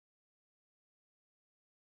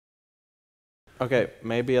Okay,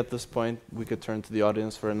 maybe at this point we could turn to the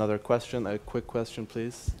audience for another question. A quick question,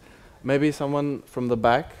 please. Maybe someone from the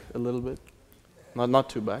back, a little bit. Not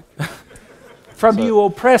too back. From you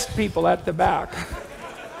oppressed people at the back.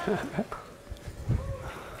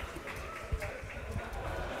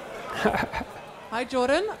 Hi,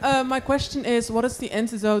 Jordan. My question is, what is the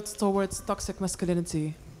antidote towards toxic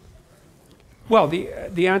masculinity? Well,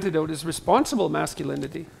 the antidote is responsible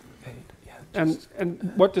masculinity.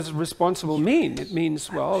 And what does responsible mean? It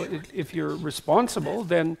means, well, if you're responsible,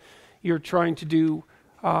 then you're trying to do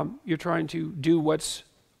what's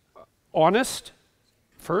honest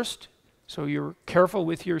first. So you're careful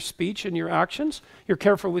with your speech and your actions. You're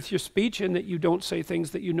careful with your speech in that you don't say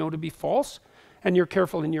things that you know to be false. And you're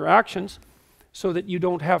careful in your actions so that you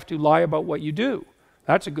don't have to lie about what you do.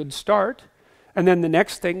 That's a good start. And then the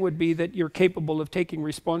next thing would be that you're capable of taking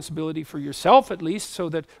responsibility for yourself at least, so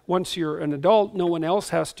that once you're an adult, no one else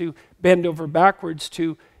has to bend over backwards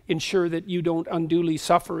to ensure that you don't unduly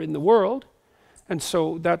suffer in the world. And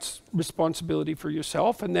so that's responsibility for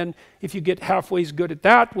yourself. And then if you get halfway good at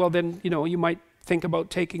that, well then, you might think about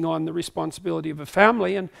taking on the responsibility of a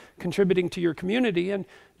family and contributing to your community and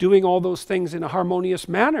doing all those things in a harmonious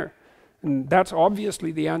manner. And that's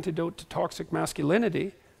obviously the antidote to toxic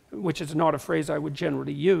masculinity, which is not a phrase I would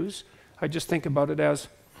generally use. I just think about it as,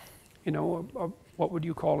 what would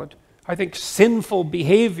you call it? I think sinful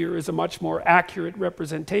behavior is a much more accurate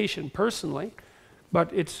representation personally,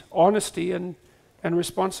 but it's honesty and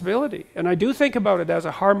responsibility. And I do think about it as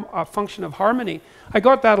a function of harmony. I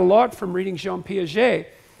got that a lot from reading Jean Piaget,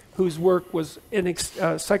 whose work was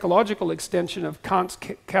a psychological extension of Kant's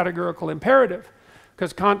categorical imperative.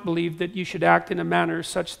 Because Kant believed that you should act in a manner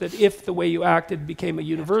such that if the way you acted became a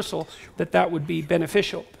universal, that would be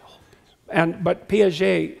beneficial. But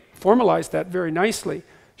Piaget formalized that very nicely,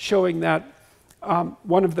 showing that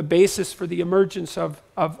one of the bases for the emergence of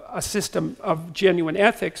a system of genuine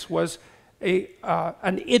ethics was an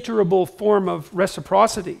iterable form of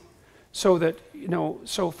reciprocity. So that,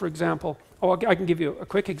 so for example, I can give you a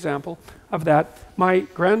quick example of that. My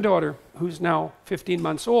granddaughter, who's now 15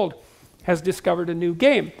 months old, has discovered a new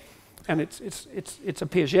game, and it's a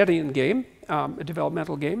Piagetian game, a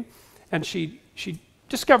developmental game, and she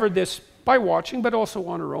discovered this by watching, but also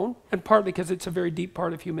on her own, and partly because it's a very deep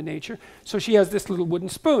part of human nature. So she has this little wooden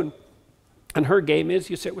spoon, and her game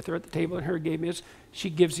is, you sit with her at the table, and her game is,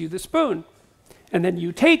 she gives you the spoon, and then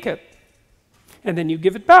you take it, and then you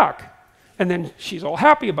give it back, and then she's all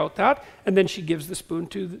happy about that, and then she gives the spoon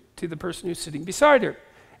to the person who's sitting beside her,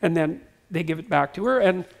 and then they give it back to her,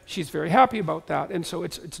 and she's very happy about that. And so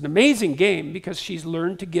it's an amazing game because she's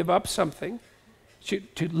learned to give up something,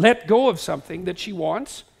 to let go of something that she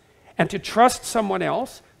wants, and to trust someone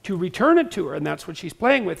else to return it to her, and that's what she's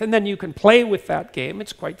playing with. And then you can play with that game.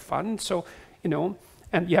 It's quite fun. So, and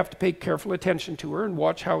you have to pay careful attention to her and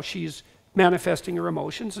watch how she's manifesting her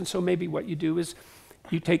emotions. And so maybe what you do is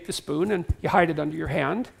you take the spoon and you hide it under your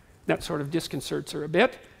hand. That sort of disconcerts her a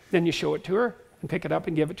bit. Then you show it to her and pick it up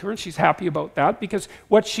and give it to her, and she's happy about that because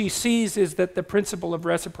what she sees is that the principle of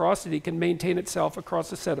reciprocity can maintain itself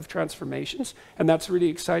across a set of transformations, and that's really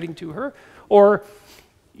exciting to her. Or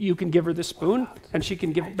you can give her the spoon, and she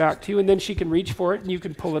can give it back to you, and then she can reach for it, and you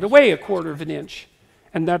can pull it away 1/4 inch,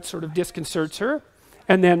 and that sort of disconcerts her,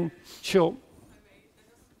 and then she'll...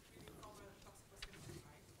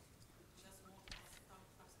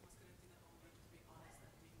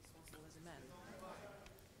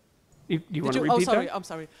 Do you want to repeat that? I'm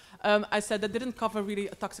sorry. I said that didn't cover really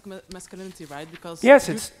a toxic masculinity, right? Because yes,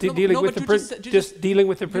 it's dealing with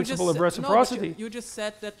the principle of reciprocity. You just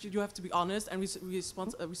said that you have to be honest and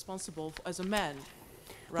responsible as a man,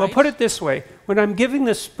 right? Well, put it this way. When I'm giving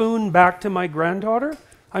the spoon back to my granddaughter,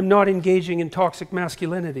 I'm not engaging in toxic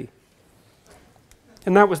masculinity.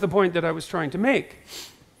 And that was the point that I was trying to make,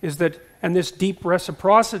 is that, and this deep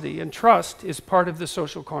reciprocity and trust is part of the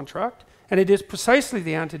social contract. And it is precisely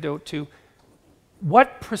the antidote to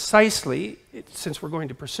what precisely, since we're going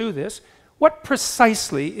to pursue this, what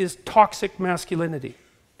precisely is toxic masculinity,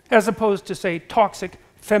 as opposed to, say, toxic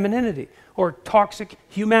femininity or toxic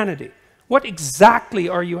humanity? What exactly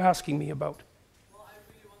are you asking me about? Well,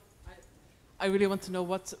 I really want to know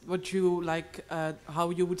what you like,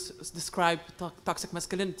 how you would describe toxic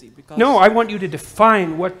masculinity. Because no, I want you to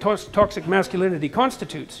define what toxic masculinity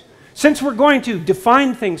constitutes. Since we're going to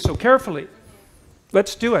define things so carefully,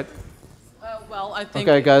 let's do it. Well, I think...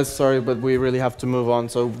 Okay, guys, sorry, but we really have to move on.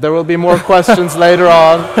 So there will be more questions later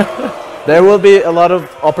on. There will be a lot of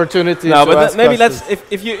opportunities to ask maybe questions.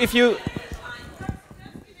 if you...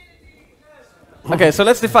 Okay, so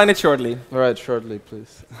let's define it shortly. All right, shortly,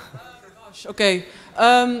 please. Okay.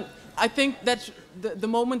 I think that the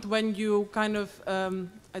moment when you kind of,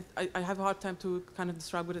 I have a hard time to kind of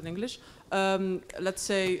describe it in English. Let's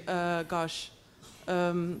say,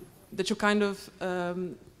 that you kind of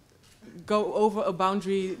go over a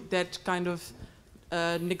boundary that kind of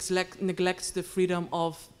neglects the freedom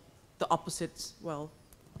of the opposite, well,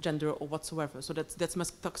 gender or whatsoever. So that's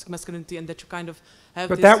toxic masculinity, and that you kind of have.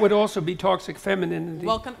 But that would also be toxic femininity.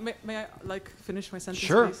 Well, may I like finish my sentence,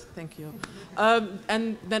 sure. please? Thank you.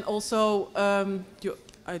 And then also,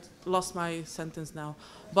 I lost my sentence now.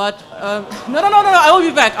 But no, I will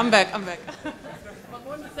be back. I'm back. But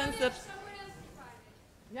more in the sense that.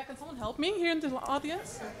 Yeah, can someone help me here in the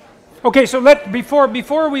audience? Okay, so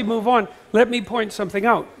before we move on, let me point something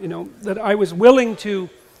out. You know, that I was willing to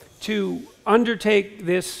undertake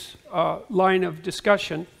this line of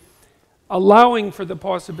discussion, allowing for the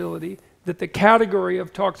possibility that the category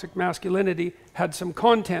of toxic masculinity had some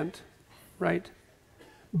content, right?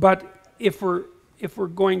 But if we're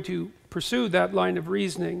going to pursue that line of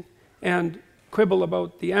reasoning and quibble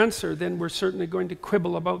about the answer, then we're certainly going to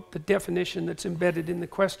quibble about the definition that's embedded in the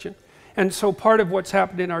question. And so part of what's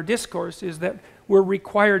happened in our discourse is that we're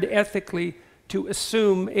required ethically to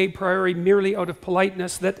assume a priori, merely out of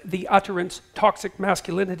politeness, that the utterance toxic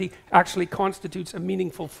masculinity actually constitutes a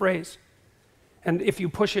meaningful phrase. And if you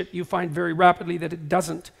push it, you find very rapidly that it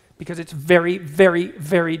doesn't, because it's very, very,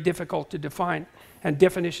 very difficult to define, and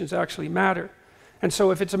definitions actually matter. And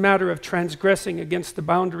so if it's a matter of transgressing against the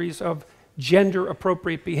boundaries of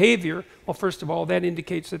gender-appropriate behavior, well, first of all, that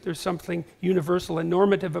indicates that there's something universal and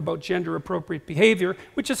normative about gender-appropriate behavior,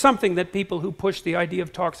 which is something that people who push the idea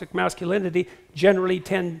of toxic masculinity generally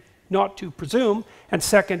tend not to presume. And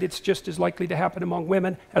second, it's just as likely to happen among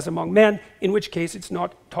women as among men, in which case it's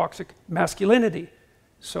not toxic masculinity.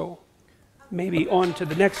 So maybe on to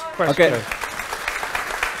the next question. Okay.